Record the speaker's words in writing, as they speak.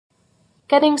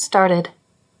Getting started.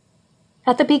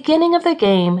 At the beginning of the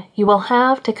game, you will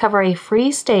have to cover a free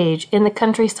stage in the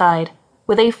countryside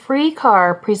with a free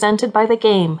car presented by the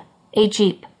game, a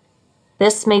Jeep.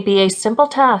 This may be a simple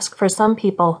task for some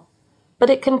people, but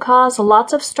it can cause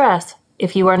lots of stress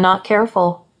if you are not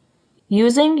careful.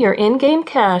 Using your in-game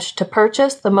cash to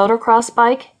purchase the motocross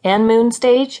bike and moon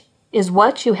stage is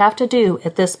what you have to do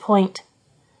at this point.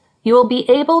 You will be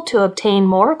able to obtain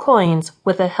more coins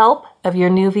with the help of your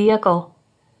new vehicle.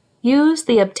 Use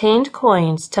the obtained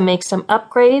coins to make some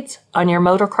upgrades on your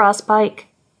motocross bike.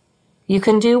 You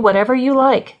can do whatever you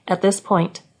like at this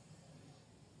point.